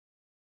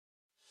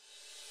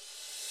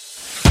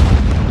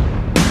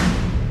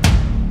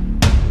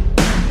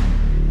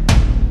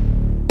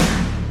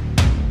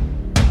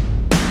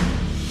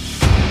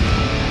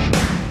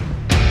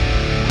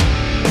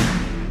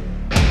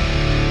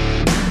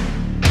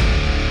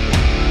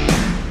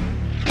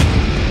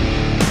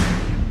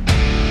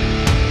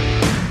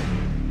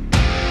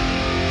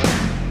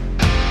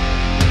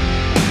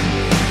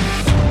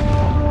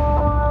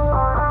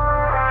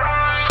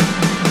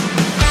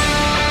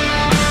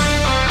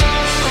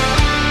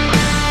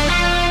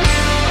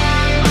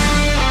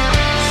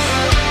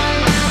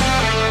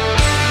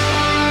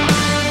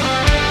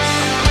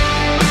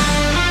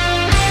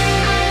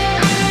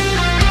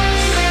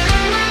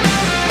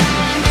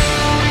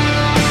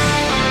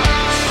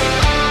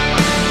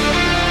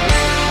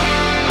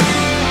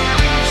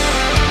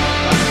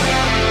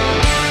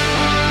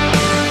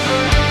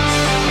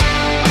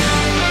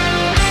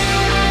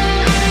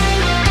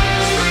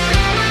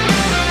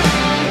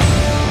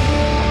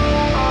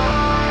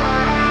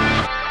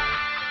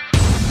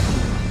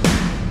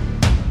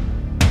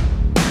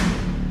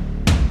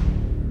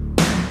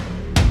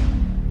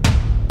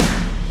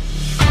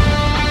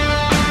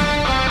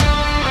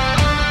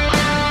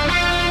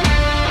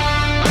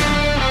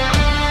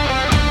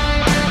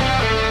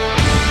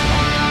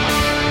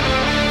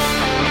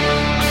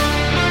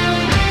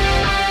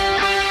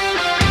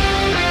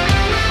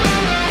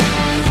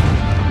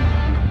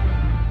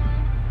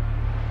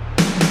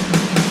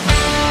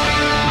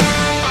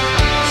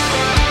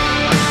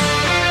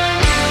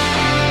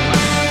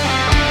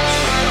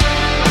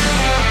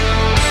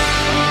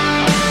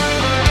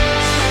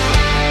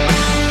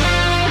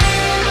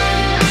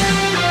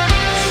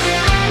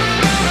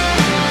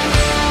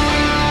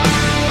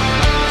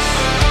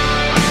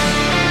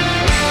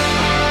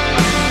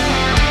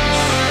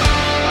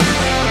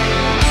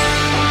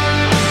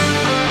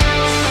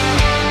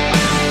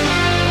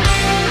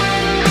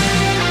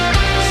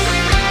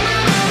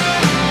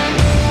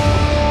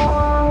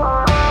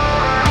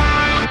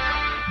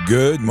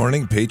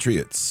morning,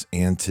 Patriots.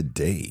 And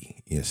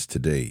today is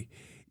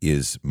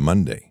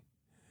Monday,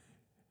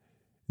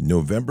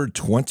 November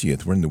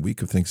 20th. We're in the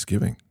week of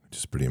Thanksgiving, which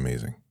is pretty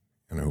amazing.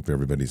 And I hope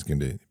everybody's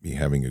going to be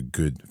having a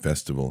good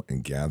festival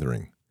and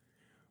gathering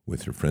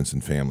with your friends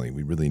and family.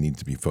 We really need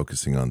to be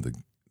focusing on the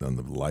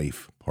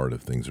life part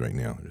of things right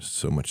now. There's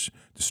so much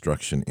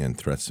destruction and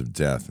threats of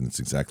death, and it's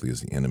exactly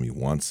as the enemy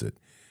wants it.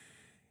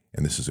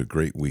 And this is a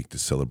great week to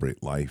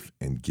celebrate life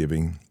and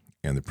giving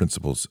and the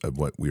principles of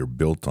what we are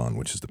built on,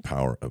 which is the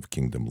power of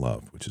kingdom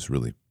love, which is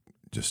really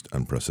just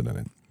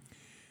unprecedented.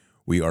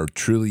 We are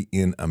truly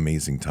in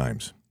amazing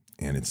times,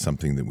 and it's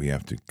something that we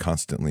have to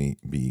constantly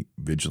be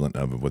vigilant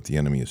of what the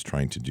enemy is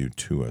trying to do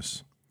to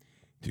us,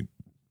 to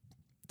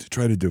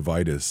try to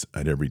divide us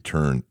at every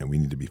turn, and we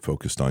need to be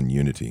focused on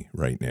unity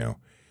right now.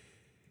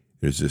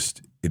 It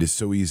is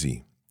so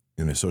easy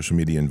in a social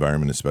media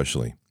environment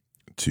especially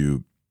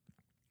to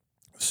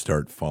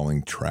start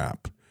falling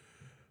trap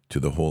to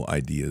the whole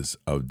ideas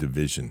of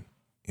division.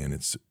 And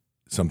it's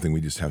something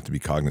we just have to be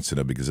cognizant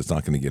of because it's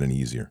not going to get any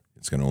easier.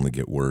 It's going to only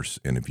get worse.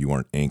 And if you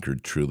aren't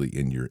anchored truly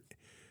in your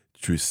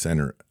true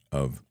center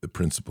of the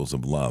principles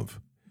of love,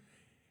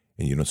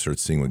 and you don't start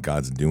seeing what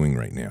God's doing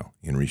right now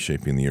in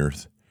reshaping the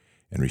earth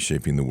and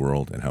reshaping the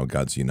world and how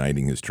God's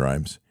uniting his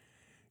tribes,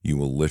 you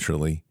will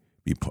literally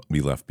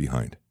be left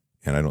behind.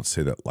 And I don't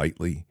say that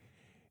lightly.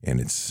 And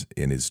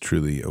it's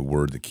truly a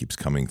word that keeps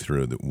coming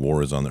through, that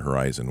war is on the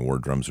horizon, war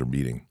drums are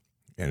beating.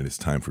 And it is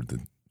time for the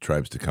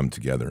tribes to come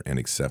together and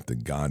accept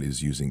that God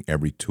is using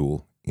every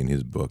tool in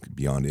his book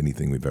beyond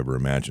anything we've ever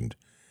imagined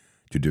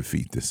to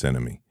defeat this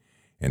enemy.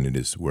 And it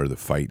is where the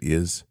fight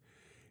is,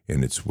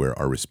 and it's where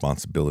our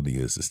responsibility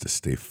is to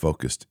stay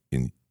focused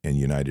and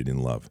united in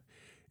love.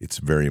 It's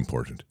very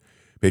important.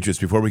 Patriots,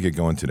 before we get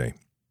going today,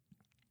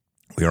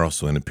 we are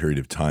also in a period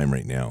of time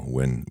right now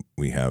when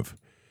we have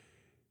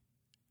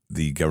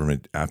the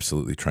government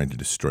absolutely trying to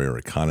destroy our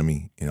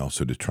economy and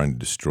also trying to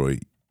destroy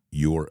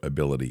your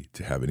ability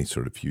to have any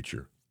sort of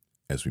future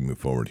as we move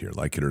forward here.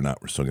 Like it or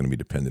not, we're still going to be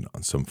dependent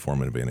on some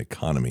form of an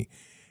economy,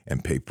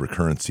 and paper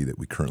currency that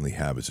we currently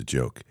have is a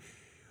joke.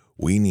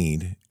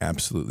 We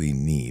absolutely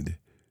need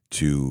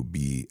to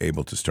be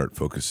able to start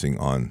focusing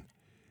on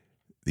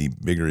the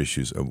bigger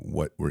issues of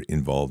what we're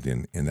involved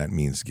in, and that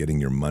means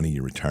getting your money,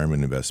 your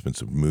retirement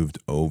investments moved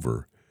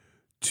over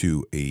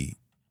to a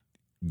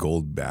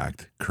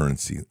gold-backed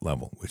currency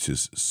level, which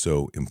is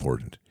so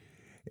important.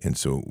 And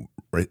so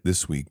right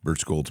this week,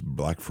 Birch Gold's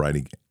Black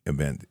Friday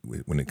event,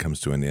 when it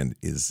comes to an end,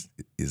 is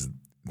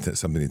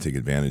something to take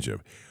advantage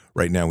of.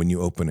 Right now, when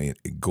you open a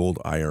gold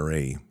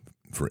IRA,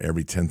 for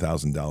every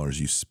 $10,000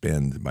 you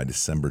spend by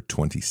December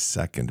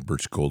 22nd,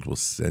 Birch Gold will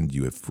send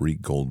you a free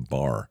gold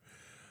bar.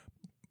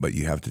 But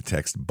you have to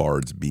text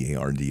BARDS,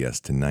 B-A-R-D-S,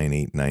 to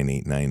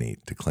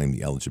 989898 to claim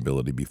the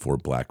eligibility before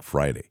Black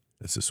Friday.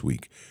 That's this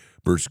week.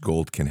 Birch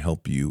Gold can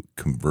help you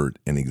convert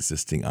an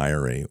existing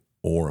IRA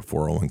or a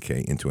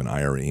 401k into an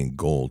IRA in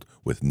gold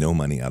with no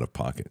money out of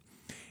pocket.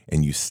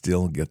 And you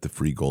still get the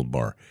free gold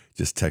bar.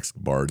 Just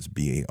text BARDS,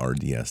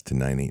 B-A-R-D-S, to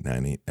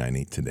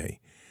 989898 today.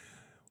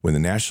 When the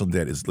national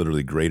debt is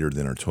literally greater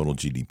than our total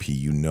GDP,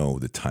 you know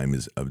the time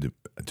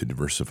to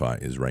diversify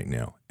is right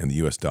now. And the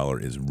U.S. dollar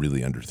is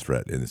really under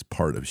threat, and it's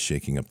part of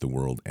shaking up the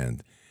world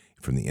and,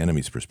 from the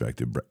enemy's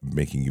perspective,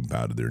 making you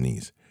bow to their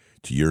knees,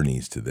 to your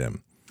knees, to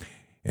them.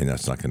 And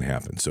that's not going to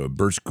happen. So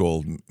Birch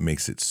Gold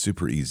makes it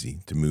super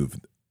easy to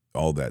move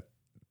all that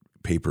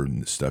paper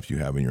and stuff you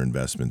have in your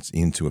investments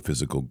into a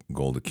physical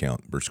gold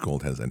account. Birch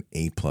Gold has an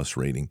A+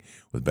 rating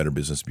with Better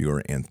Business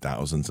Bureau and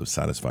thousands of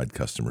satisfied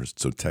customers.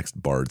 So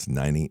text BARDS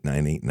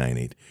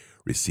 989898,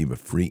 receive a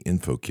free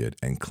info kit,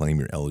 and claim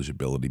your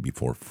eligibility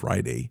before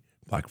Friday,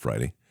 Black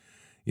Friday.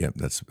 Yep,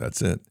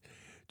 that's it.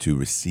 To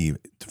receive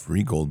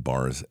free gold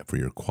bars for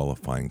your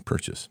qualifying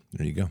purchase.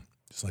 There you go,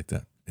 just like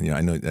that. And I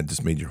know that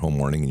just made your whole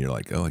morning, and you're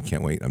like, oh, I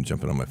can't wait. I'm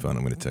jumping on my phone.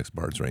 I'm going to text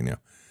BARDS right now.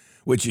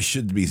 Which you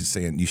should be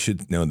saying, you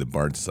should know that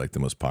BARDS is like the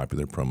most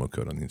popular promo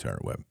code on the entire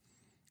web.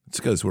 It's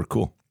because we're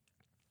cool.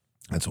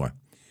 That's why. And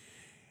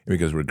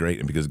because we're great,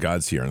 and because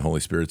God's here, and the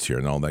Holy Spirit's here,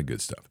 and all that good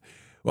stuff.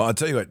 Well, I'll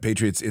tell you what,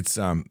 Patriots, it's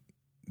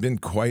been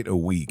quite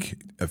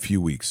a few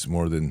weeks,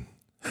 more than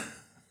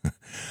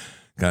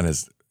God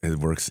it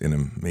works in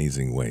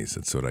amazing ways.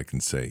 That's what I can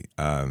say.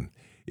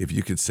 If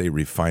you could say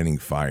refining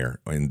fire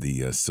in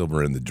the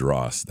silver and the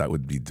dross, that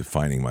would be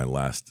defining my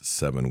last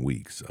 7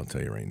 weeks. I'll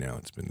tell you right now,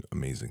 it's been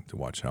amazing to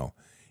watch how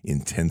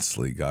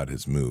intensely God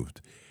has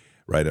moved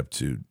right up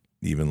to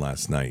even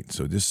last night.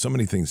 So there's so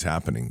many things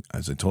happening.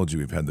 As I told you,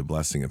 we've had the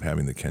blessing of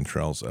having the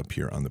Cantrells up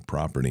here on the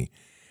property.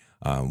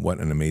 What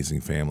an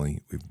amazing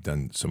family. We've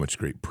done so much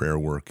great prayer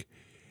work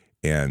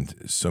and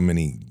so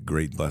many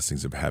great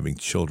blessings of having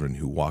children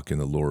who walk in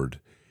the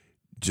Lord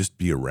just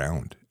be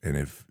around.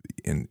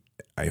 And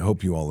I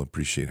hope you all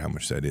appreciate how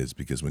much that is,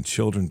 because when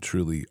children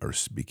truly are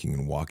speaking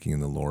and walking in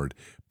the Lord,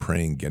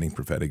 praying, getting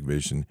prophetic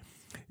vision,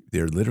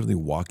 they're literally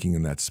walking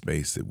in that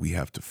space that we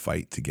have to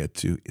fight to get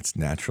to. It's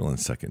natural and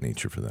second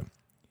nature for them.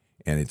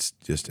 And it's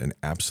just an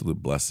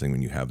absolute blessing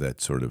when you have that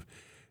sort of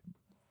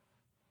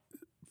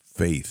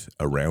faith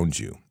around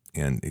you.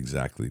 and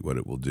exactly what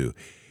it will do.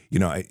 You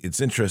know, it's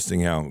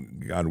interesting how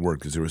God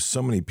worked, because there were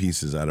so many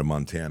pieces out of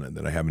Montana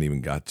that I haven't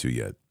even got to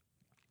yet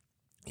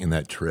in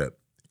that trip.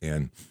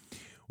 And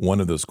one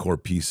of those core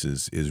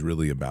pieces is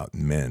really about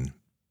men.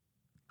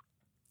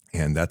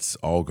 And that's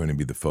all going to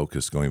be the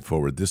focus going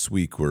forward. This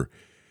week,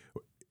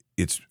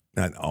 it's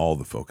not all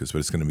the focus, but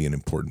it's going to be an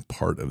important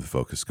part of the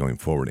focus going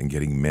forward and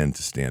getting men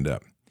to stand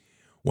up.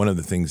 One of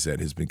the things that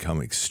has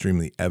become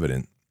extremely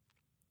evident,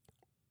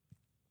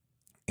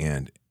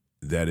 and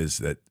that is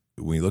that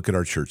when we look at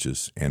our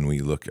churches and we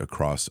look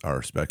across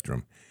our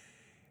spectrum,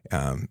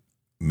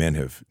 men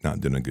have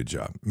not done a good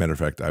job. Matter of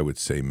fact, I would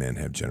say men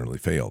have generally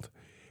failed.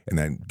 And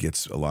that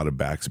gets a lot of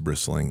backs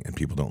bristling, and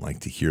people don't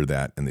like to hear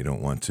that, and they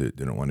don't want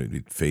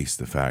to face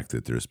the fact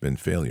that there's been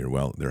failure.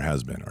 Well, there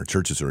has been. Our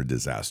churches are a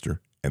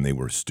disaster, and they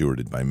were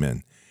stewarded by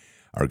men.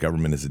 Our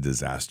government is a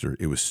disaster.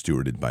 It was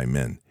stewarded by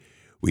men.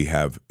 We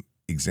have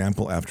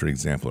example after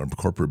example. Our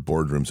corporate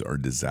boardrooms are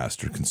a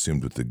disaster,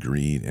 consumed with the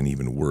greed and,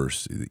 even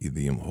worse,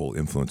 the whole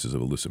influences of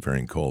the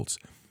Luciferian cults,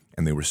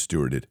 and they were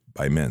stewarded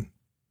by men.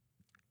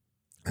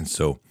 And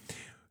so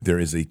there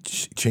is a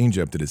change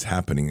up that is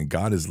happening, and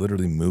God is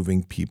literally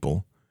moving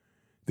people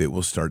that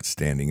will start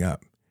standing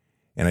up.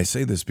 And I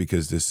say this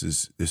because this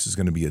is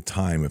going to be a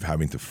time of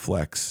having to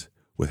flex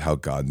with how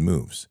God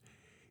moves.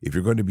 If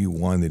you're going to be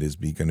one that is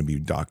going to be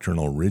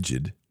doctrinal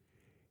rigid,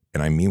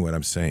 and I mean what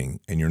I'm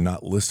saying, and you're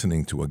not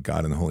listening to what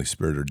God and the Holy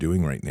Spirit are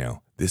doing right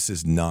now, this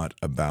is not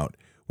about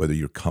whether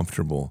you're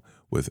comfortable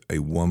with a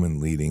woman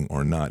leading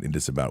or not. It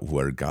is about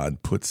where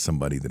God puts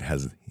somebody that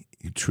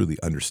who truly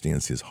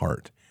understands his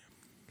heart.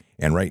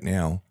 And right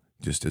now,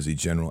 just as a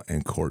general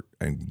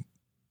and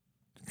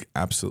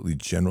absolutely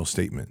general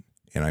statement,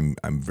 and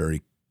I'm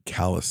very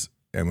callous,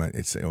 I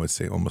would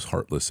say almost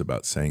heartless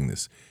about saying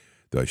this,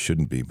 though I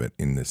shouldn't be, but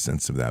in the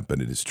sense of that, but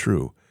it is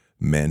true,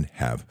 men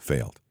have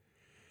failed.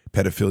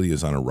 Pedophilia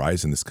is on a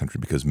rise in this country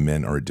because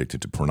men are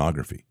addicted to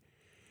pornography.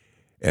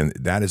 And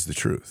that is the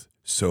truth.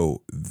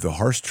 So the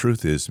harsh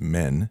truth is,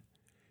 men,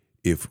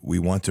 if we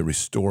want to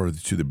restore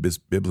to the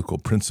biblical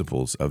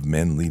principles of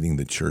men leading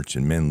the church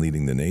and men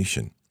leading the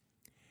nation,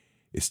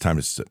 it's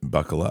time to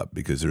buckle up,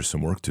 because there's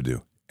some work to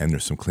do, and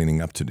there's some cleaning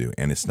up to do.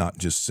 And it's not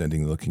just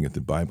looking at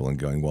the Bible and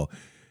going, well,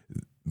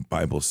 the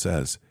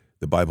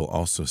Bible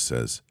also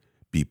says,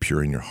 be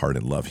pure in your heart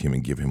and love him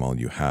and give him all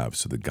you have,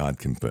 so that God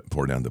can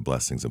pour down the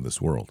blessings of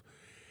this world.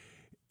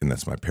 And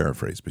that's my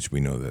paraphrase, but we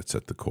know that's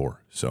at the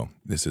core. So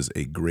this is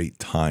a great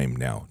time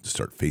now to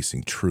start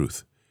facing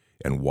truth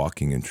and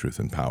walking in truth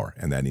and power.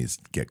 And that is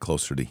get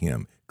closer to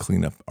him,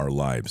 clean up our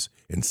lives,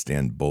 and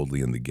stand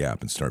boldly in the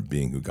gap and start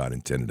being who God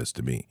intended us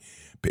to be.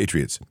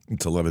 Patriots,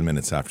 it's 11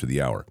 minutes after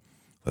the hour.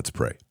 Let's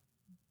pray.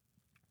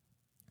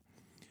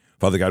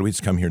 Father God, we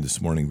just come here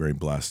this morning very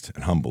blessed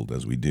and humbled,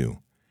 as we do,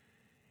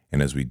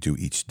 and as we do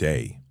each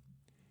day.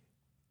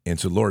 And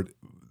so, Lord,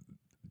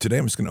 today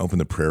I'm just going to open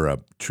the prayer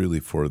up truly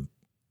for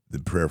the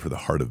prayer for the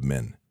heart of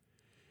men.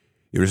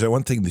 If there's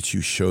one thing that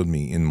you showed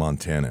me in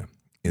Montana,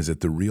 is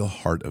that the real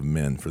heart of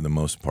men, for the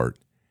most part,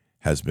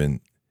 has been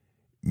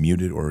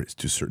muted or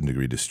to a certain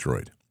degree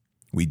destroyed.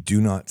 We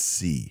do not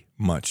see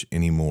much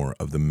anymore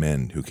of the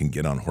men who can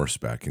get on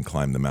horseback and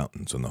climb the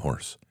mountains on the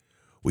horse.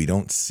 We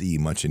don't see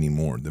much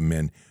anymore the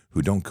men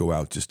who don't go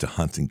out just to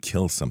hunt and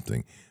kill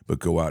something, but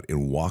go out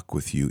and walk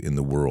with you in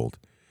the world,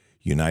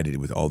 united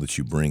with all that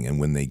you bring, and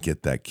when they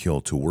get that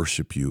kill, to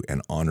worship you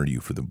and honor you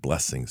for the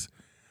blessings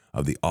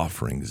of the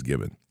offerings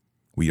given.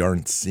 We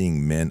aren't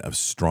seeing men of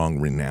strong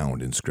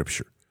renown in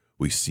Scripture.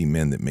 We see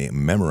men that may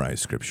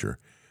memorize Scripture,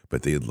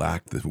 but they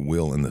lack the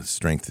will and the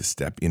strength to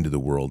step into the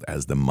world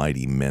as the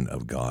mighty men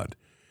of God.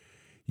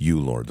 You,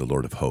 Lord, the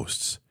Lord of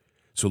hosts.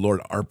 So,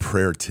 Lord, our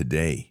prayer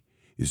today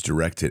is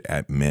directed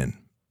at men.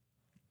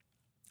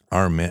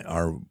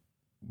 Our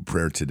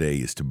prayer today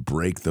is to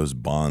break those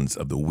bonds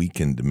of the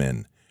weakened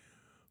men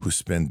who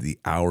spend the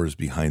hours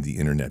behind the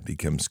internet,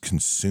 becomes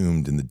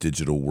consumed in the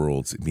digital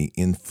worlds, being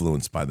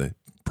influenced by the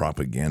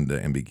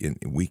propaganda and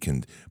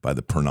weakened by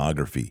the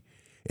pornography,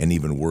 and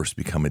even worse,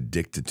 become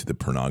addicted to the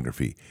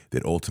pornography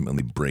that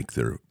ultimately breaks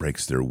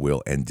their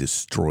will and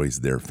destroys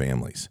their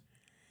families.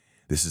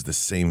 This is the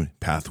same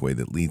pathway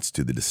that leads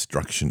to the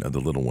destruction of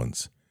the little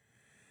ones.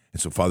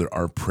 And so, Father,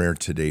 our prayer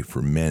today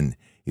for men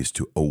is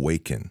to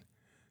awaken,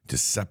 to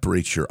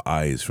separate your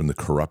eyes from the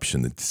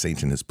corruption that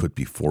Satan has put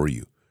before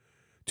you,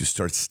 to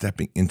start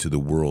stepping into the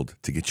world,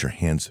 to get your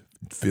hands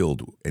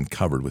filled and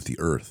covered with the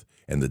earth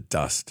and the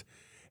dust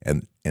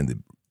and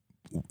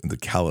the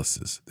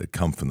calluses that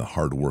come from the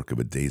hard work of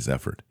a day's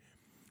effort,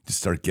 to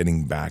start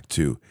getting back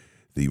to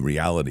the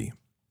reality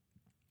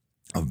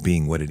of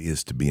being what it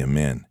is to be a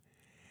man.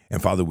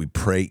 And Father, we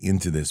pray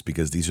into this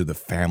because these are the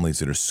families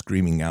that are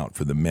screaming out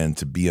for the men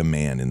to be a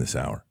man in this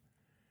hour,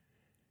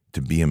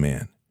 to be a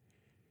man.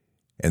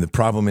 And the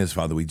problem is,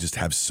 Father, we just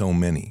have so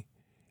many,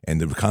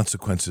 and the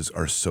consequences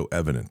are so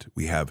evident.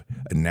 We have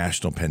a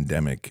national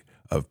pandemic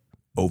of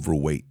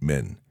overweight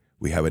men.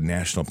 We have a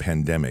national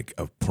pandemic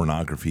of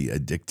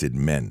pornography-addicted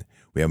men.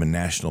 We have a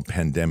national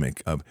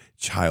pandemic of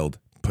child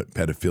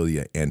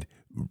pedophilia and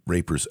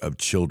rapers of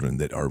children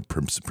that are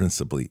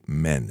principally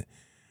men.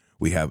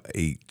 We have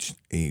a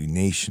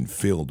nation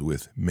filled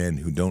with men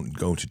who don't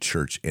go to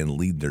church and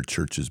lead their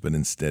churches, but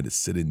instead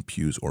sit in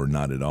pews or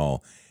not at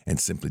all, and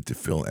simply to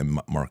fill and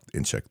mark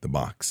and check the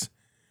box.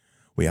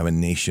 We have a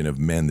nation of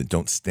men that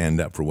don't stand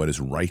up for what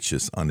is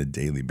righteous on a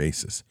daily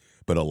basis,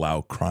 but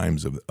allow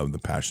crimes of the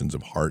passions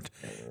of heart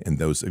and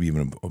those of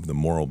even of the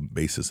moral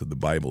basis of the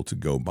Bible to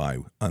go by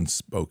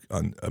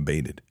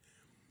unabated.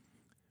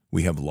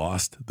 We have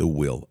lost the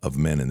will of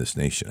men in this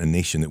nation, a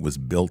nation that was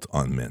built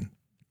on men,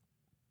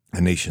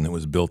 a nation that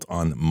was built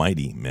on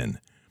mighty men,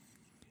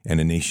 and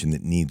a nation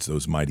that needs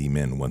those mighty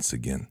men once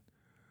again.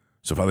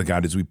 So, Father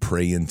God, as we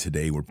pray in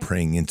today, we're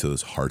praying into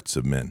those hearts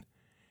of men.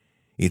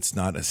 It's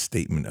not a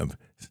statement of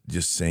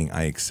just saying,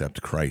 I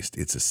accept Christ.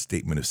 It's a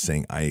statement of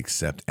saying, I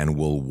accept and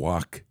will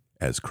walk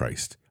as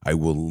Christ. I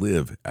will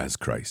live as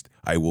Christ.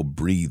 I will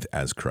breathe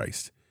as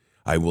Christ.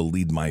 I will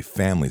lead my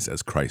families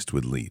as Christ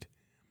would lead.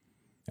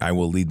 I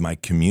will lead my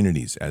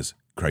communities as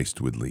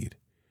Christ would lead.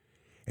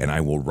 And I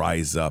will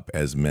rise up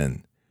as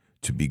men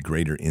to be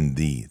greater in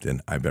thee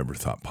than I've ever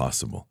thought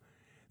possible.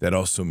 That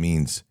also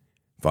means,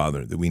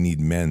 Father, that we need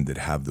men that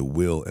have the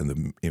will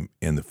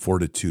and the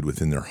fortitude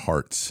within their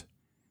hearts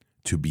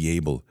to be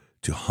able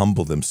to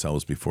humble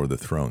themselves before the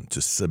throne,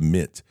 to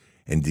submit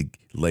and to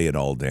lay it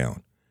all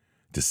down,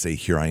 to say,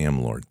 here I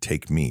am, Lord,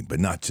 take me, but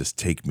not just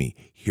take me.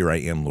 Here I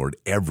am, Lord,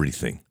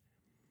 everything,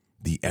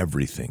 the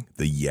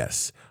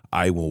yes.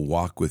 I will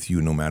walk with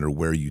you no matter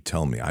where you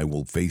tell me. I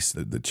will face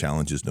the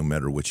challenges no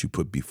matter what you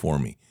put before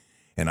me.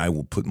 And I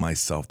will put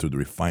myself through the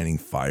refining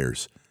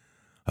fires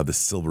of the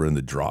silver and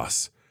the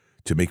dross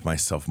to make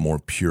myself more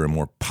pure and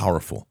more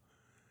powerful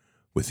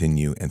within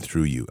you and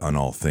through you on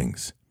all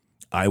things.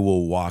 I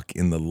will walk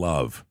in the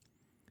love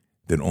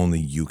that only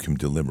you can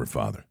deliver,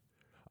 Father.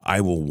 I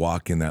will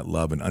walk in that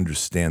love and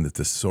understand that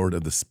the sword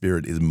of the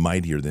Spirit is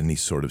mightier than any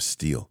sword of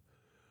steel.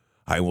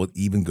 I will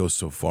even go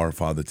so far,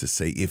 Father, to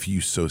say, if you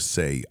so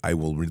say, I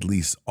will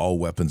release all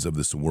weapons of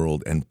this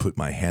world and put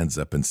my hands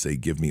up and say,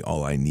 give me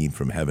all I need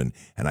from heaven.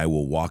 And I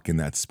will walk in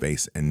that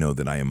space and know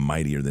that I am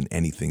mightier than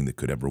anything that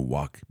could ever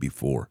walk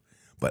before.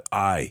 But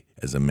I,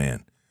 as a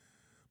man,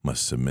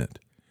 must submit.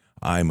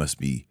 I must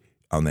be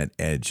on that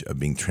edge of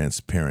being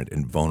transparent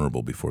and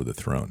vulnerable before the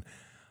throne.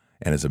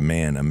 And as a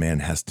man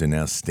has to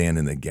now stand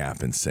in the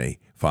gap and say,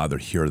 Father,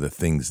 here are the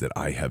things that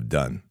I have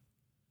done.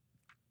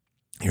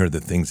 Here are the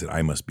things that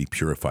I must be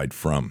purified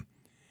from.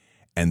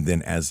 And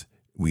then as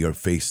we are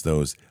faced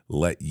those,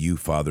 let you,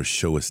 Father,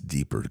 show us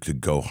deeper, to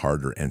go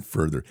harder and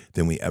further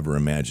than we ever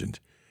imagined,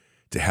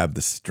 to have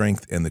the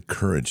strength and the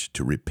courage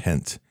to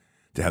repent,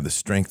 to have the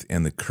strength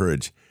and the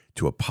courage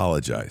to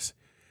apologize,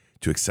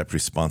 to accept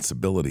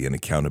responsibility and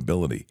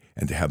accountability,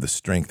 and to have the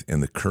strength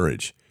and the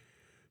courage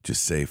to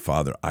say,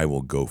 Father, I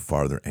will go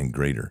farther and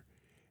greater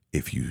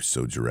if you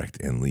so direct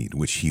and lead,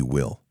 which he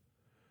will.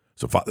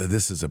 So, Father,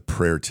 this is a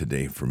prayer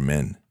today for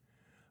men,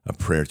 a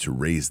prayer to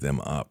raise them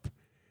up,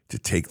 to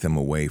take them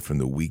away from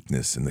the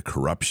weakness and the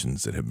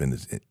corruptions that have been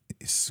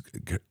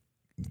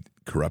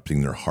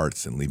corrupting their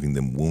hearts and leaving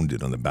them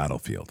wounded on the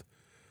battlefield.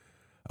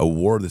 A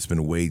war that's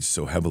been waged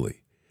so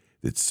heavily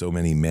that so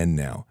many men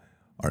now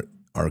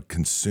are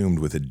consumed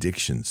with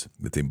addictions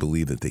that they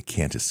believe that they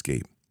can't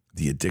escape.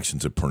 The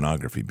addictions of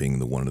pornography being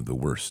the one of the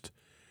worst.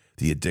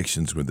 The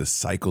addictions where the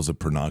cycles of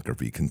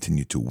pornography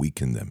continue to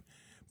weaken them,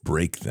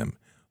 break them,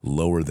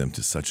 lower them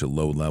to such a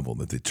low level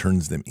that it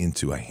turns them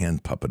into a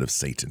hand puppet of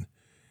Satan.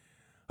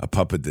 A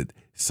puppet that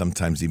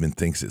sometimes even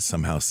thinks that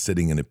somehow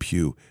sitting in a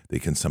pew, they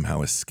can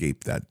somehow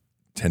escape that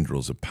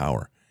tendrils of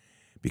power,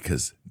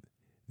 because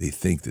they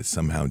think that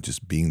somehow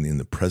just being in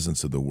the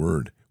presence of the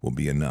word will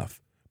be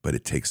enough, but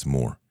it takes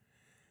more.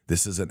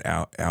 This is an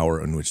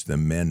hour in which the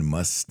men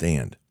must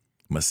stand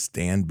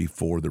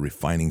before the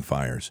refining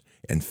fires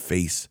and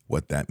face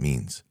what that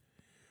means.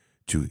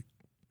 To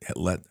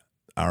let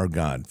our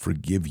God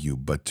forgive you,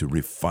 but to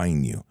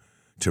refine you,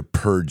 to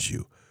purge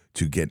you,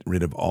 to get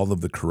rid of all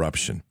of the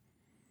corruption.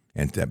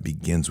 And that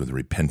begins with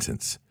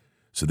repentance.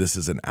 So this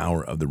is an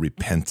hour of the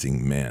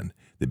repenting man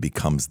that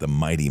becomes the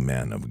mighty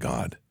man of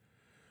God.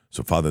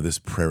 So, Father, this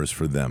prayer is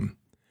for them.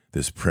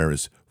 This prayer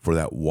is for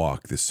that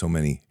walk that so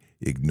many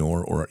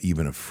ignore or are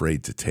even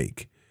afraid to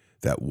take.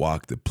 That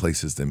walk that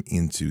places them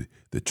into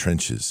the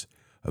trenches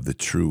of the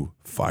true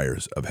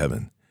fires of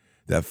heaven.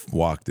 That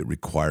walk that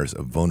requires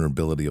a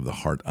vulnerability of the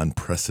heart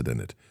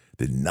unprecedented,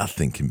 that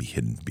nothing can be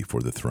hidden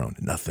before the throne,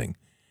 nothing.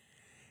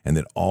 And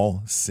that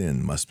all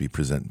sin must be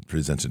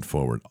presented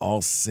forward.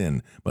 All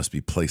sin must be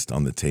placed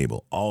on the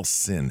table. All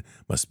sin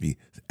must be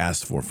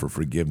asked for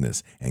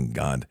forgiveness. And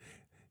God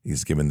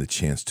is given the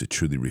chance to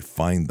truly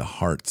refine the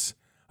hearts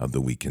of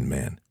the weakened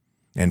man.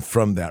 And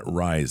from that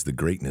rise the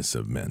greatness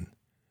of men.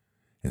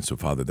 And so,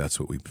 Father, that's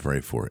what we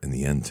pray for in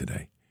the end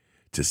today,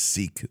 to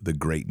seek the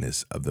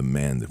greatness of the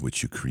man that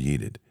which you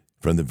created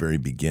from the very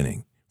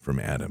beginning, from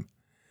Adam.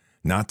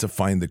 Not to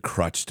find the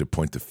crutch to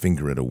point the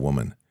finger at a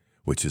woman,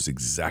 which is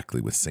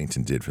exactly what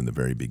Satan did from the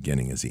very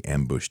beginning as he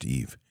ambushed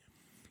Eve,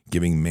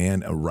 giving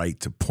man a right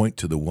to point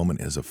to the woman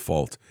as a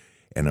fault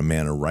and a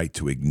man a right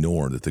to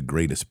ignore that the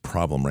greatest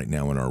problem right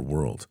now in our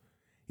world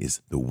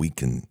is the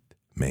weakened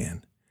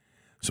man.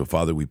 So,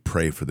 Father, we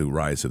pray for the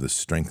rise of the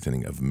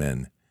strengthening of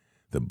men,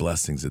 the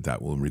blessings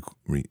that will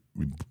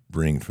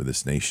bring for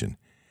this nation,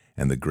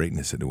 and the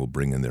greatness that it will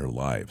bring in their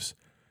lives.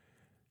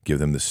 Give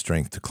them the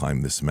strength to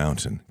climb this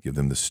mountain. Give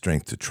them the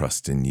strength to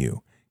trust in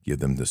you. Give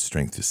them the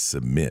strength to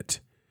submit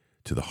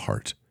to the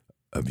heart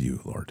of you,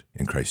 Lord.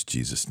 In Christ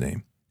Jesus'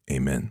 name,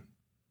 amen.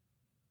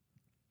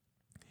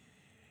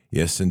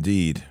 Yes,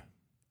 indeed.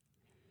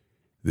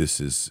 This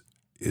is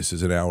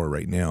an hour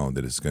right now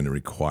that is going to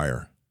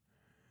require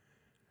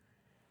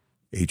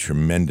a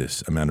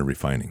tremendous amount of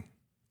refining.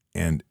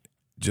 And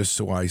just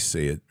so I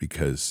say it,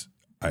 because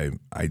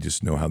I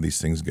just know how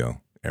these things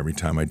go. Every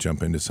time I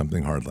jump into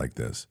something hard like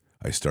this,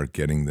 I start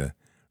getting the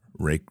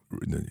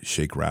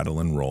shake, rattle,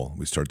 and roll.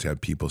 We start to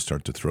have people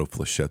start to throw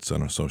flechettes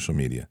on our social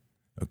media.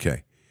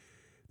 Okay,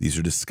 these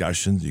are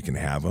discussions. You can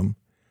have them,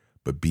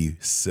 but be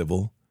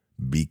civil,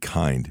 be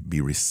kind,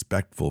 be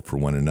respectful for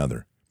one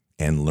another,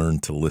 and learn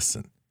to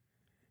listen.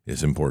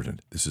 It's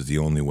important. This is the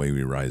only way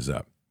we rise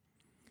up,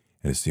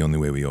 and it's the only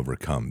way we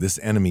overcome. This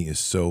enemy is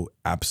so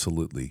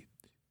absolutely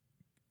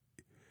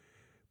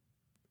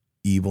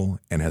evil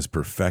and has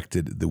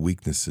perfected the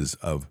weaknesses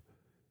of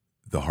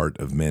the heart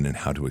of men and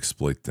how to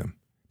exploit them,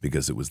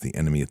 because it was the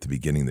enemy at the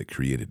beginning that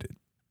created it.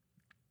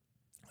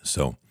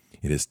 So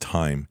it is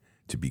time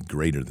to be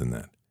greater than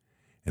that.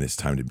 And it's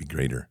time to be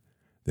greater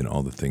than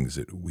all the things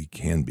that we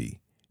can be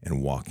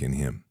and walk in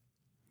him.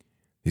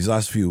 These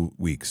last few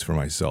weeks for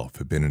myself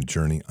have been a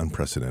journey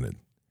unprecedented.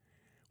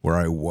 Where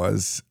I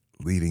was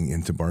leading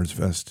into Barnes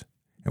Fest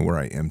and where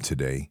I am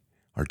today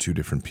are two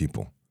different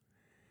people.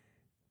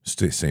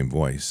 Same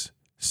voice,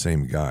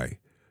 same guy.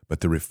 But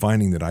the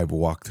refining that I've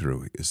walked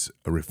through is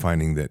a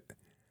refining that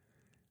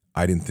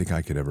I didn't think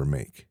I could ever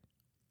make.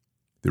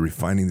 The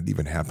refining that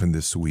even happened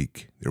this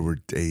week, there were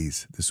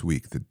days this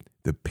week that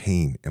the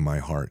pain in my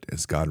heart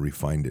as God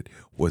refined it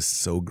was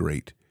so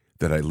great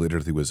that I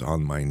literally was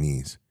on my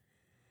knees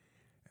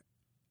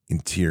in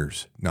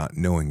tears, not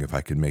knowing if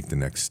I could make the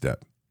next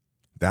step.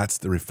 That's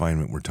the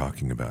refinement we're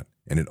talking about,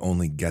 and it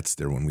only gets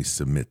there when we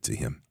submit to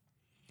him.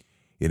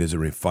 It is a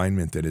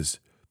refinement that is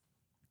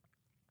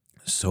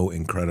so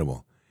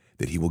incredible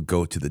that he will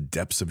go to the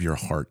depths of your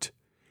heart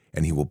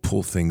and he will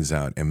pull things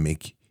out and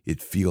make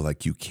it feel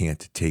like you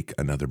can't take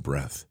another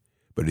breath.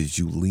 But as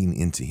you lean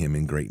into him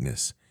in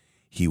greatness,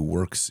 he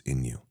works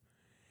in you.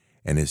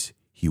 And as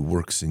he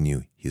works in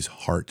you, his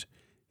heart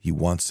he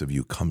wants of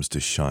you comes to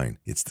shine.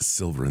 It's the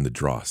silver in the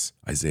dross,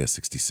 Isaiah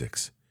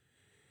 66.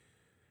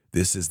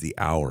 This is the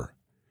hour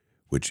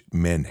which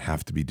men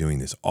have to be doing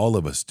this. All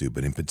of us do,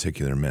 but in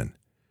particular men.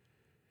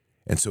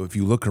 And so if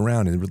you look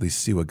around and really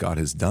see what God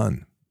has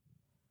done,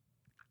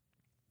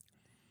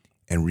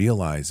 and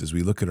realize as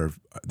we look at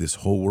this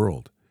whole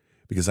world,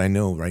 because I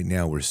know right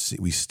now we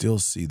still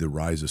see the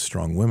rise of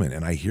strong women,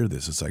 and I hear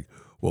this. It's like,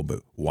 well,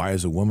 but why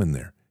is a woman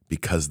there?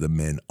 Because the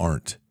men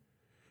aren't.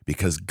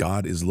 Because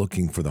God is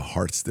looking for the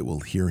hearts that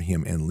will hear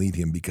him and lead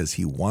him, because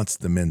he wants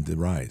the men to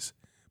rise.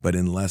 But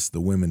unless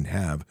the women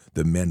have,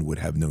 the men would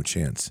have no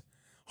chance.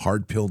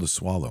 Hard pill to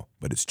swallow,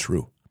 but it's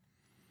true.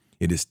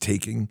 It is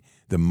taking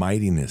the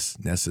mightiness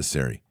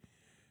necessary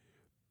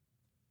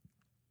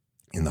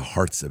in the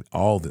hearts of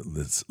all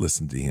that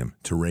listen to him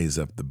to raise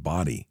up the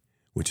body,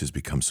 which has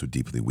become so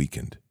deeply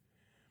weakened.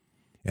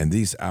 And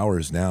these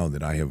hours now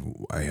that I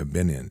have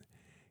been in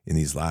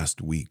these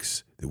last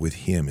weeks, that with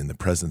him, in the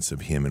presence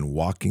of him, and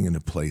walking in a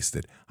place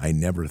that I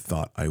never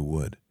thought I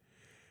would,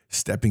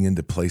 stepping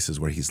into places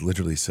where he's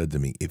literally said to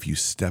me, if you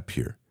step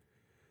here,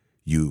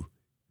 you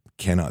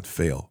cannot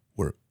fail.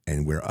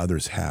 Where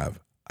others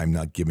have, I'm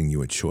not giving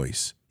you a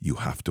choice. You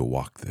have to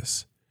walk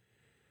this.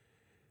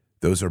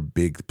 Those are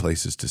big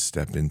places to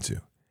step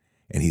into.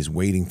 And he's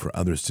waiting for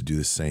others to do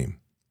the same.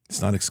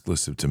 It's not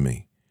exclusive to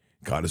me.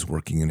 God is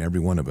working in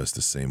every one of us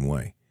the same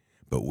way.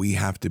 But we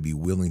have to be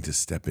willing to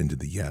step into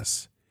the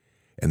yes.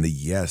 And the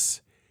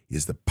yes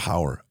is the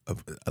power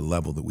of a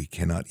level that we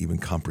cannot even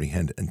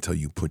comprehend until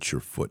you put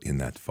your foot in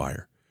that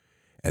fire.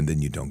 And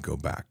then you don't go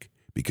back.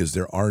 Because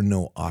there are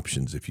no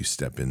options if you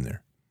step in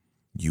there.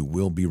 You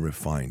will be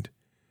refined,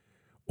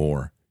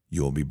 or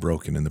you'll be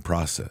broken in the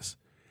process.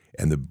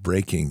 And the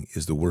breaking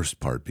is the worst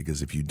part,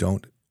 because if you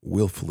don't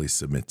willfully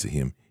submit to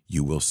him,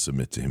 you will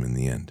submit to him in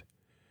the end.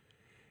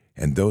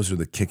 And those are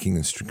the kicking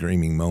and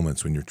screaming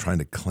moments when you're trying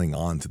to cling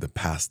on to the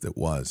past that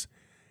was,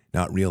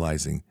 not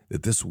realizing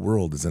that this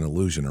world is an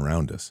illusion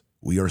around us.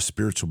 We are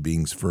spiritual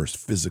beings first,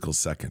 physical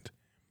second.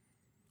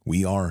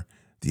 We are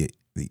the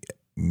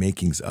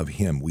makings of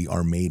him. We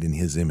are made in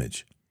his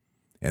image.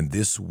 And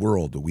this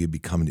world that we have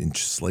become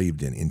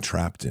enslaved in,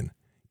 entrapped in,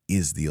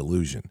 is the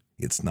illusion.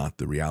 It's not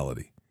the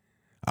reality.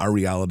 Our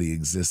reality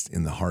exists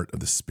in the heart of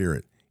the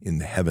Spirit, in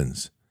the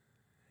heavens.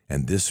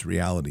 And this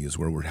reality is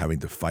where we're having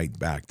to fight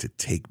back to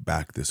take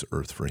back this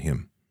earth for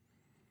him.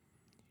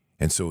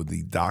 And so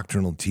the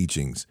doctrinal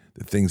teachings,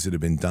 the things that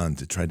have been done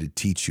to try to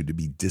teach you to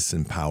be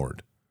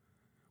disempowered,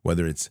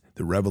 whether it's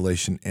the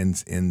revelation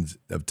ends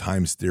of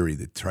times theory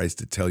that tries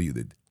to tell you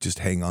that just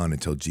hang on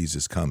until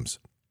Jesus comes.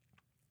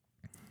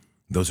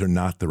 Those are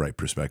not the right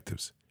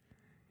perspectives.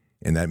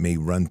 And that may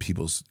run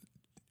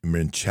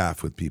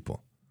chaff with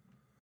people.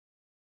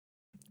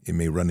 It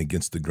may run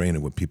against the grain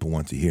of what people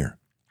want to hear.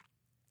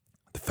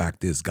 The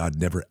fact is, God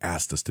never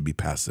asked us to be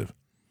passive.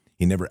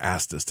 He never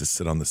asked us to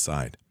sit on the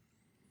side.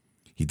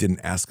 He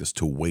didn't ask us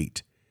to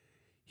wait.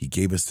 He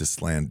gave us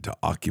this land to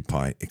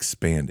occupy,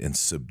 expand, and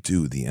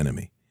subdue the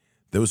enemy.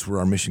 Those were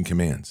our mission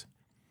commands,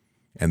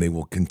 and they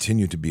will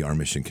continue to be our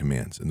mission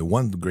commands. And the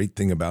one great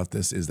thing about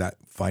this is that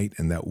fight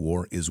and that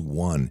war is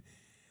won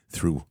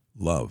through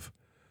love.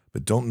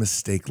 But don't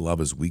mistake love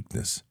as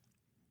weakness.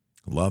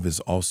 Love is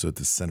also at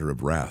the center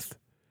of wrath,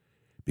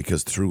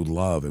 because through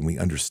love, and we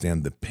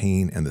understand the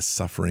pain and the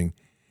suffering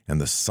and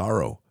the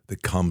sorrow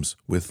that comes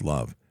with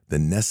love, the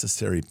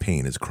necessary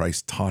pain, as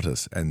Christ taught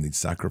us, and the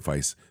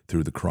sacrifice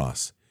through the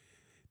cross.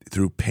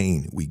 Through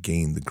pain, we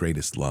gain the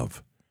greatest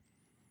love.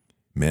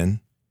 Men,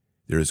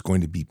 there is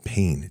going to be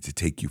pain to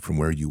take you from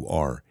where you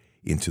are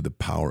into the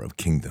power of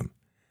kingdom.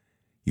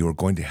 You are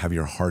going to have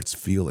your hearts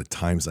feel at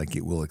times like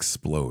it will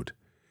explode.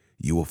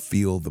 You will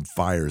feel the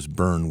fires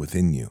burn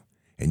within you,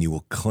 and you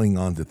will cling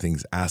on to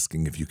things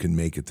asking if you can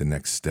make it the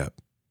next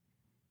step.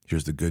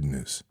 Here's the good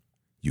news.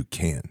 You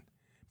can,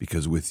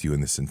 because with you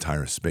in this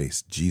entire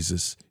space,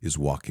 Jesus is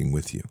walking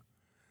with you.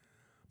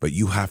 But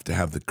you have to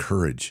have the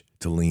courage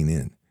to lean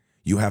in.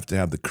 You have to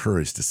have the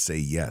courage to say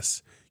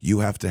yes. You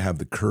have to have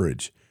the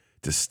courage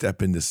to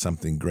step into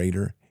something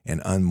greater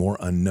and more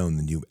unknown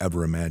than you've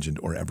ever imagined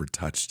or ever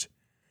touched.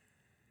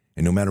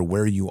 And no matter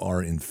where you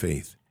are in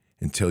faith,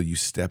 until you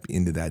step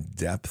into that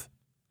depth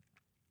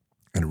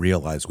and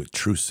realize what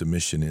true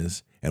submission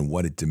is and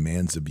what it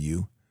demands of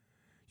you,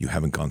 you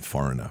haven't gone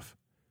far enough.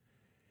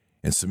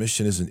 And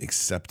submission isn't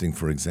accepting,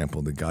 for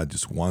example, that God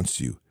just wants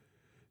you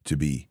to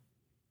be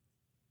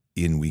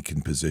in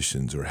weakened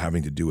positions or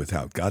having to do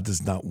without. God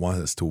does not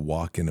want us to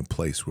walk in a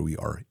place where we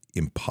are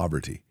in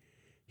poverty.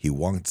 He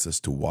wants us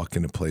to walk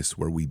in a place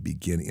where we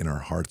begin in our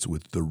hearts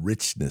with the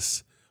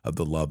richness of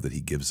the love that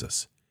he gives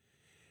us.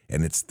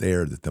 And it's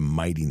there that the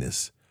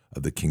mightiness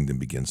of the kingdom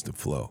begins to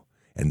flow.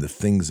 And the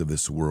things of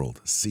this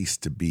world cease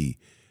to be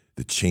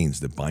the chains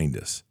that bind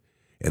us.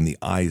 And the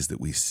eyes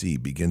that we see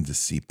begin to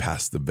see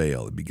past the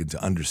veil and begin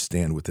to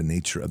understand what the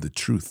nature of the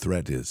true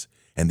threat is.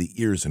 And the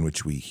ears in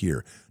which we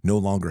hear no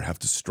longer have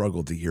to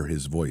struggle to hear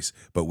his voice,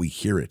 but we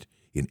hear it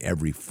in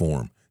every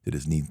form that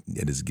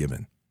is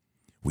given.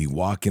 We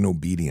walk in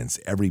obedience.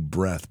 Every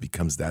breath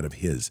becomes that of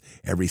his.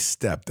 Every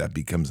step that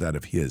becomes that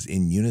of his,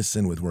 in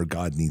unison with where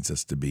God needs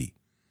us to be.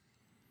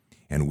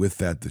 And with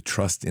that, the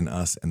trust in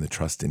us and the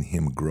trust in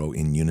him grow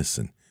in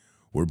unison.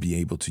 We'll be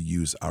able to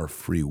use our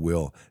free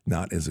will,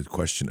 not as a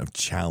question of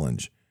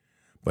challenge,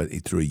 but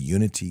through a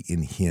unity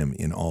in him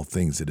in all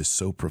things that is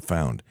so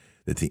profound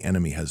that the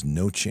enemy has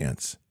no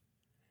chance.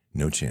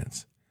 No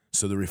chance.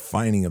 So the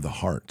refining of the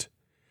heart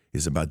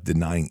is about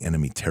denying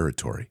enemy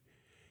territory,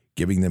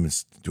 putting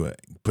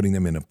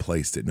them in a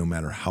place that no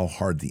matter how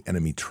hard the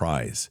enemy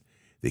tries,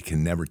 they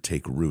can never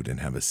take root and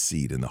have a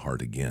seed in the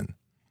heart again.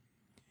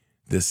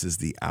 This is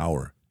the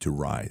hour to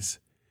rise.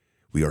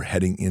 We are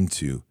heading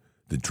into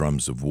the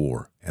drums of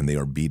war, and they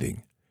are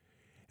beating.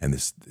 And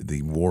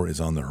the war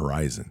is on the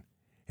horizon.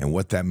 And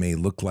what that may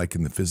look like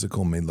in the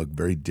physical may look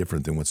very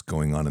different than what's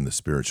going on in the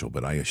spiritual.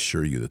 But I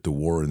assure you that the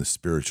war in the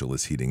spiritual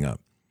is heating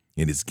up.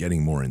 It is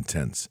getting more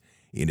intense.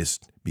 It is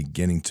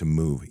beginning to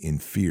move in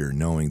fear,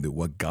 knowing that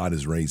what God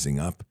is raising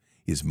up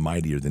is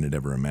mightier than it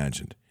ever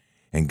imagined.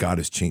 And God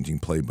is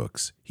changing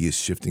playbooks. He is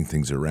shifting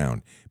things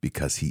around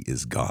because he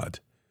is God.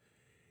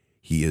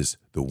 He is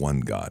the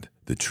one God,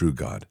 the true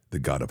God, the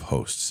God of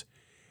hosts.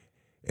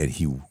 And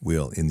he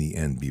will, in the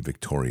end, be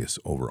victorious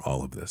over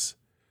all of this.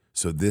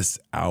 So this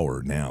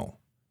hour now,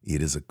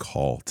 it is a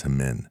call to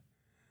men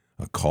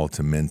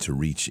to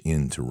reach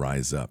in, to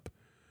rise up,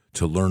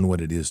 to learn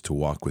what it is to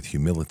walk with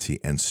humility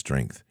and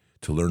strength,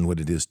 to learn what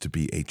it is to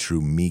be a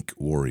true meek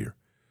warrior.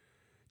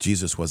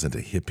 Jesus wasn't a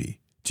hippie.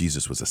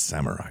 Jesus was a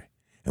samurai.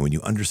 And when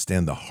you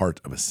understand the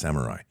heart of a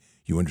samurai,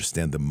 you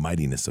understand the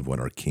mightiness of what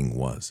our king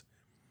was.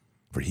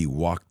 For he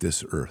walked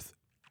this earth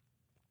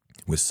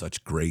with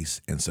such grace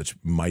and such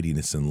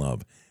mightiness and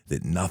love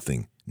that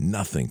nothing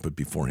put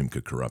before him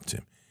could corrupt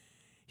him.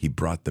 He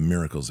brought the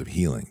miracles of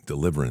healing,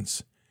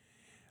 deliverance,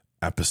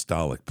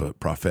 apostolic,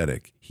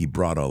 prophetic. He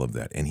brought all of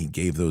that, and he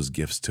gave those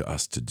gifts to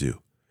us to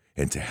do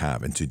and to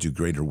have and to do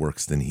greater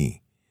works than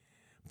he.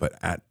 But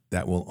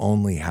that will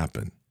only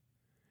happen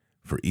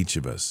for each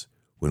of us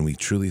when we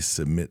truly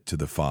submit to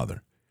the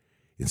Father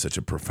in such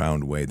a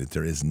profound way that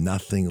there is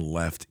nothing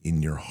left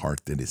in your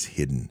heart that is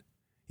hidden.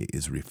 It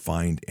is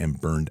refined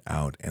and burned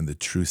out, and the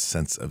true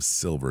sense of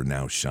silver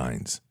now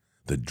shines.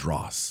 The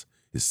dross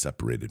is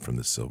separated from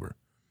the silver.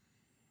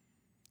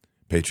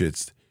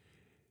 Patriots,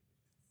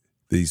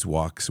 these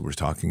walks we're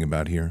talking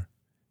about here,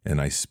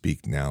 and I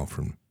speak now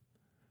from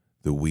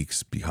the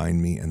weeks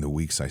behind me and the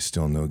weeks I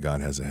still know God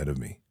has ahead of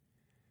me.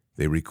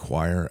 They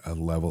require a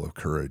level of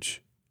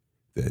courage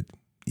that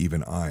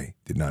even I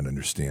did not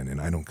understand, and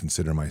I don't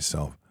consider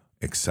myself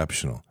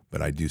exceptional,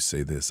 but I do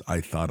say this.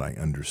 I thought I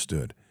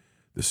understood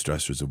the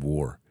stressors of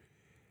war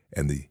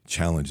and the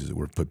challenges that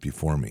were put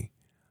before me.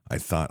 I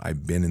thought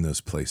I've been in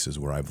those places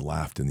where I've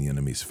laughed in the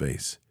enemy's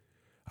face.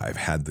 I've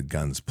had the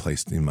guns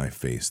placed in my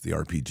face, the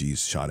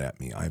RPGs shot at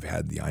me. I've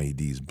had the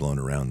IEDs blown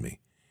around me.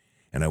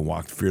 And I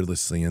walked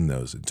fearlessly in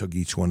those and took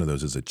each one of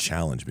those as a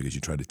challenge because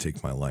you tried to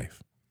take my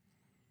life.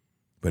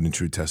 But in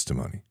true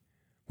testimony,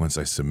 once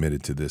I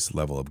submitted to this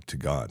level to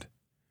God,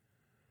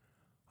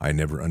 I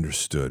never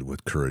understood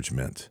what courage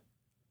meant.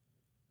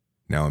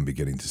 Now I'm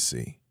beginning to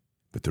see.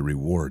 But the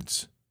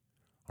rewards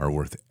are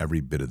worth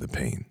every bit of the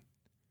pain.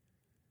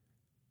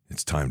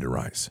 It's time to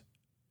rise.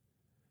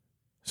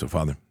 So,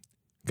 Father,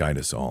 guide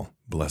us all,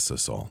 bless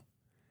us all,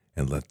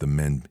 and let the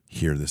men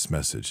hear this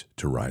message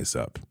to rise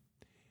up.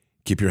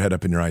 Keep your head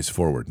up and your eyes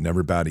forward.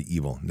 Never bow to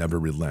evil. Never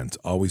relent.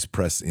 Always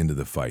press into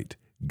the fight.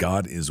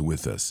 God is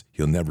with us.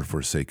 He'll never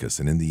forsake us.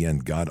 And in the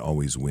end, God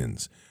always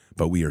wins.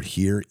 But we are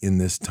here in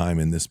this time,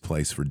 in this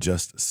place, for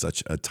just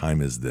such a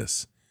time as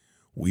this.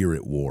 We are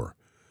at war.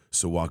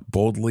 So walk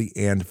boldly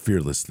and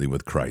fearlessly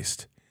with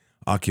Christ.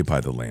 Occupy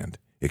the land.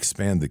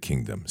 Expand the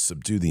kingdom.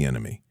 Subdue the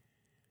enemy.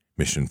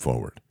 Mission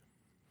forward.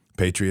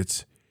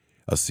 Patriots,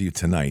 I'll see you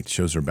tonight.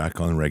 Shows are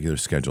back on the regular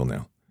schedule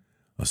now.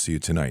 I'll see you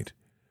tonight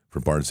for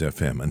Bards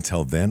FM.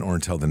 Until then, or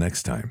until the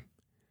next time,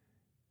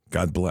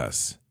 God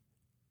bless,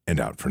 and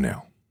out for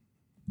now.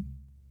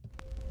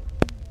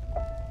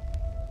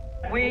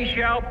 We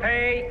shall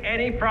pay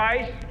any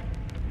price,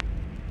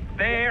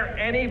 bear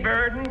any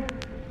burden,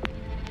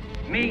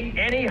 meet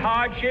any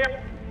hardship,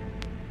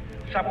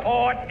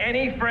 support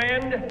any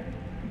friend,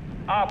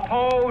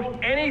 oppose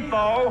any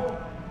foe,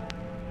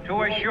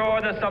 to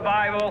assure the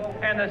survival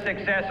and the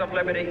success of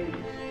liberty.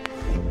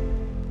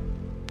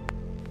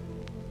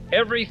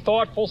 Every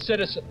thoughtful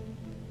citizen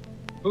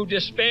who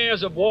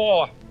despairs of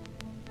war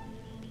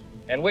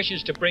and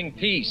wishes to bring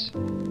peace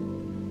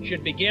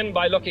should begin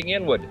by looking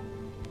inward,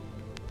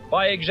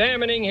 by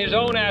examining his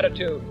own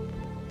attitude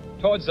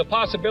towards the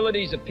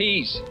possibilities of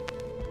peace.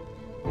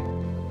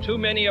 Too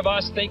many of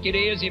us think it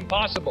is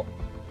impossible.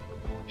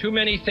 Too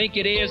many think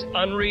it is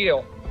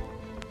unreal.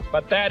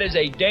 But that is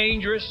a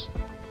dangerous,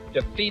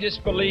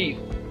 defeatist belief.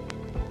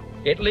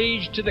 It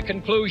leads to the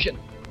conclusion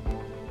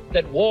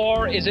that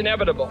war is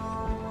inevitable,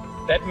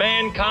 that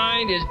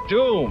mankind is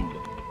doomed,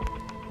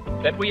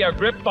 that we are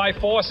gripped by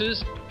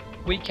forces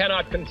we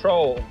cannot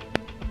control.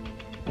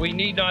 We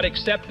need not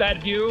accept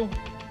that view.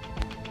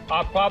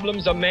 Our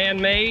problems are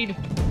man-made,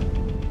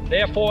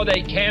 therefore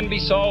they can be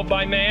solved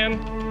by man,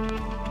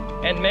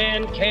 and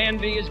man can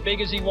be as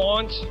big as he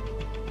wants.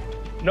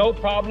 No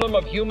problem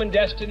of human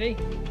destiny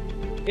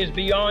is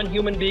beyond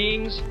human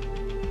beings.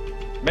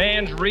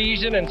 Man's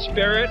reason and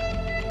spirit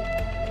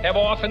have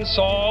often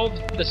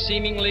solved the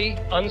seemingly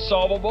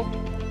unsolvable,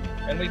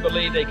 and we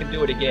believe they can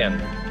do it again.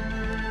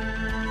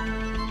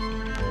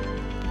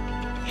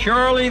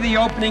 Surely the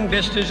opening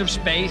vistas of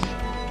space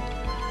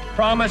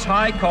promise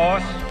high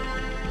costs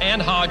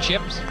and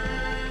hardships,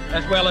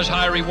 as well as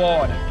high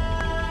reward.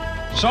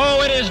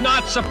 So it is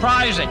not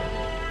surprising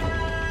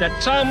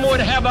that some would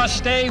have us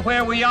stay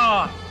where we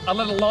are a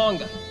little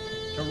longer,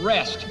 to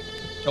rest,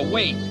 to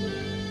wait.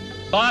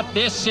 But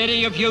this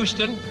city of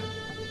Houston,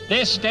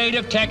 this state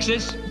of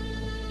Texas,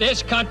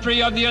 this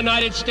country of the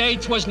United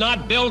States was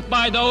not built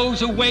by those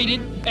who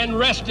waited and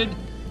rested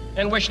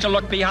and wished to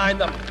look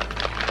behind them.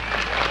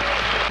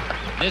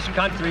 This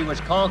country was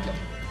conquered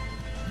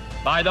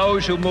by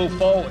those who move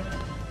forward,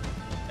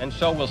 and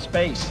so will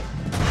space.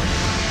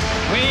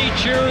 We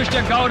choose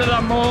to go to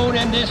the moon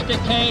in this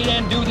decade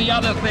and do the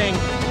other thing,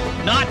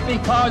 not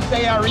because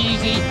they are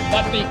easy,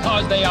 but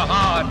because they are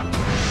hard.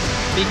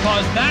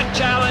 Because that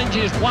challenge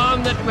is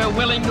one that we're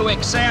willing to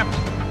accept.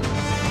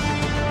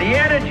 The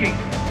energy,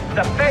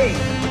 the faith,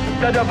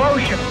 the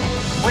devotion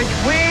which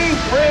we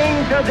bring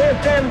to this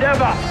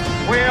endeavor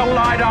will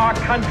light our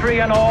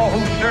country and all who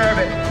serve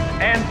it.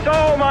 And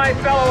so, my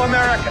fellow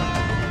Americans,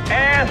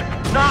 ask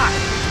not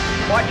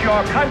what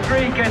your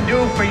country can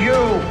do for you,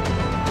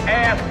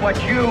 ask what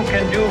you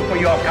can do for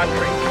your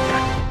country.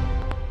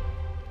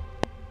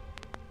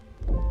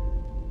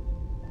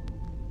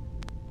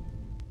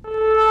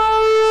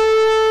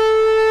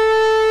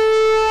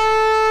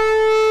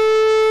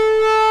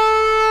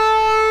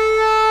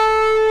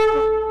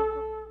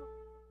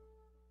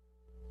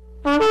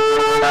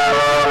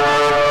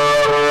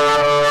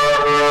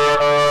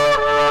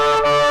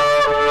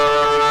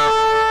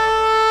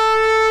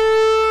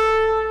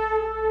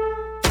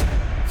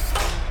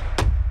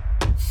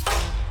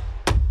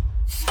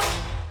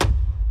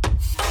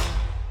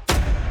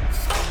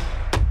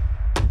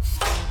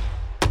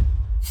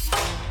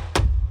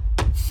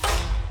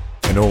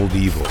 An old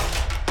evil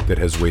that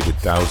has waited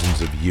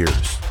thousands of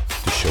years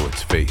to show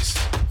its face.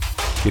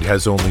 It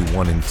has only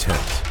one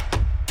intent: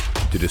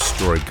 to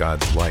destroy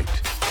God's light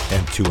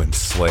and to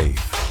enslave.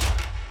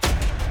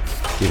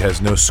 It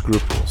has no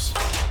scruples.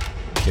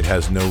 It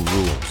has no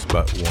rules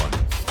but one: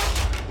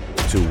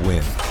 to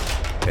win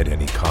at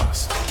any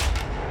cost.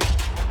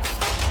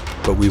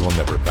 But we will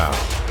never bow.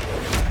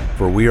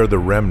 For we are the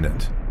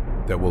remnant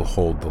that will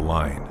hold the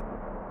line.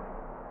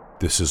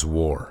 This is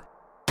war.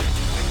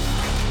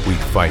 We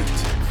fight.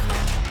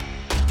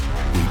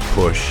 We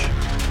push.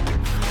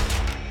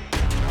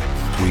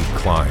 We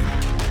climb.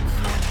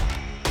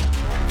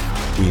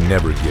 We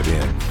never give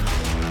in.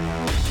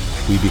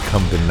 We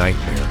become the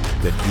nightmare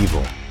that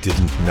evil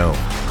didn't know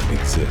could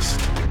exist.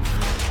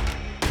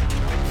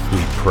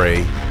 We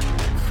pray.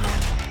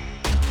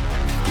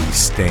 We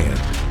stand.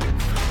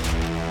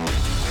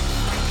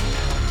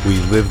 We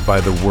live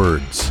by the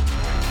words,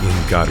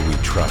 "In God we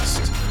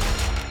trust."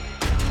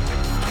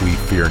 We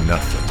fear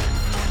nothing.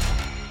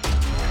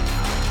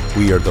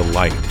 We are the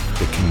light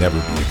that can never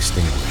be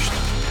extinguished.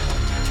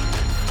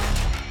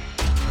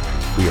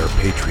 We are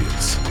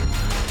patriots.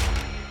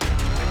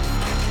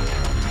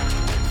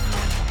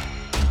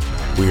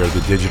 We are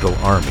the digital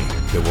army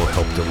that will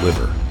help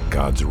deliver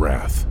God's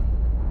wrath.